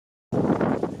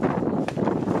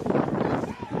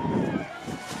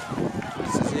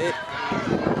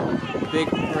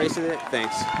big race of it?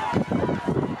 Thanks.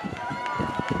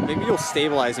 Maybe you'll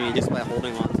stabilize me just by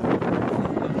holding on to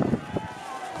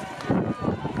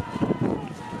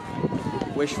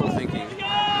it. Wishful thinking.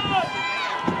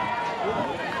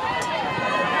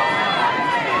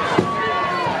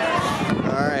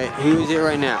 Alright, who's it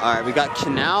right now? Alright, we got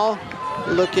Canal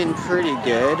looking pretty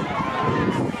good. We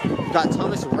got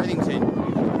Thomas Worthington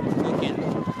looking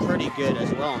pretty good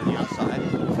as well on the outside.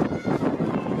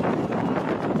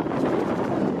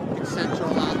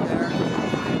 Central out there.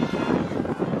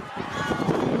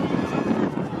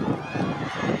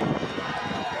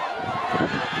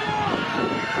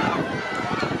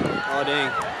 Oh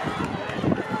dang.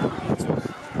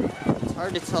 It's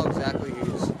hard to tell exactly who's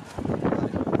got it.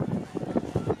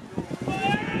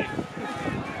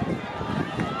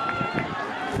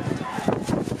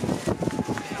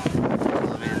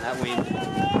 Oh man, that wind.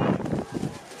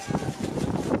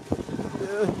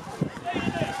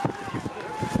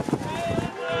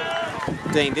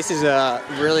 Dang, this is a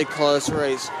really close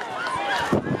race.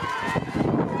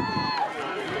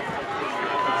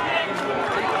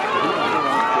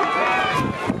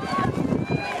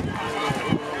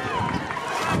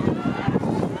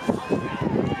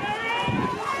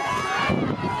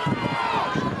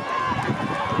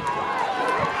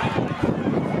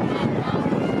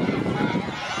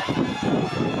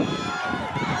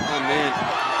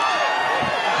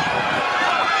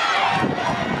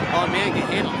 Oh man, get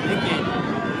handled.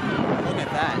 Look at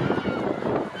that.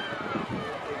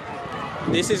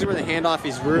 This is where the handoff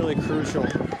is really crucial.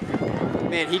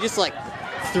 Man, he just like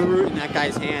threw it in that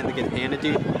guy's hand to get it handed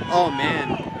to. Oh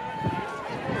man.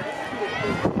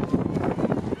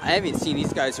 I haven't seen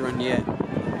these guys run yet.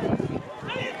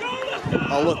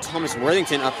 Oh look, Thomas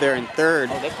Worthington up there in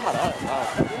third. Oh, they caught up. Wow.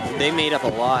 They made up a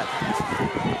lot.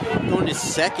 Going to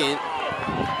second.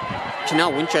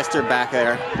 Canal Winchester back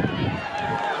there.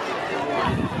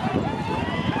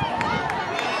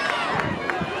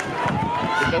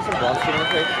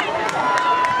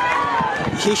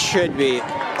 He should be.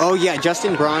 Oh yeah,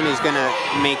 Justin Braun is gonna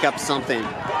make up something,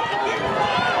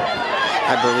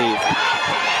 I believe.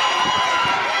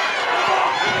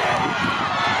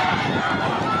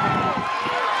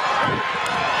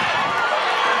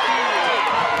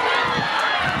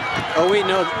 Oh wait,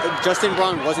 no, Justin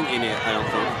Braun wasn't in it, I don't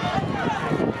think.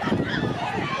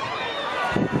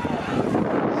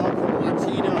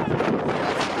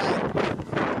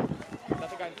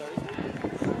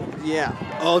 Yeah.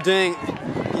 Oh dang.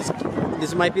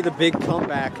 This might be the big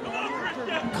comeback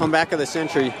of the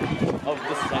century. Of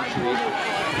the century.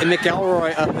 And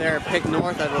McElroy up there, Pick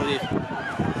North, I believe.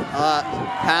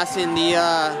 Passing the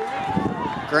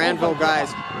Granville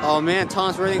guys. Oh man,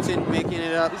 Thomas Worthington making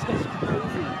it up.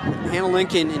 Hannah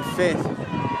Lincoln in fifth.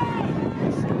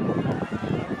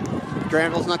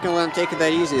 Granville's not gonna let him take it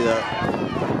that easy though.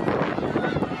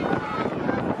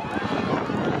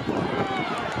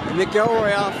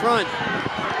 McElroy out front.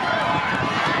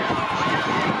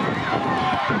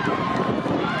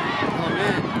 Oh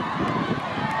man.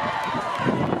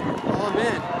 Oh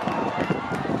man.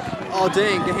 Oh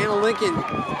dang, Hannah Lincoln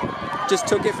just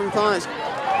took it from Thomas.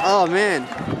 Oh man.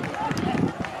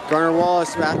 Garner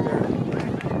Wallace back there.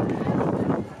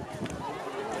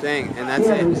 Dang, and that's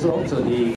it. Results of the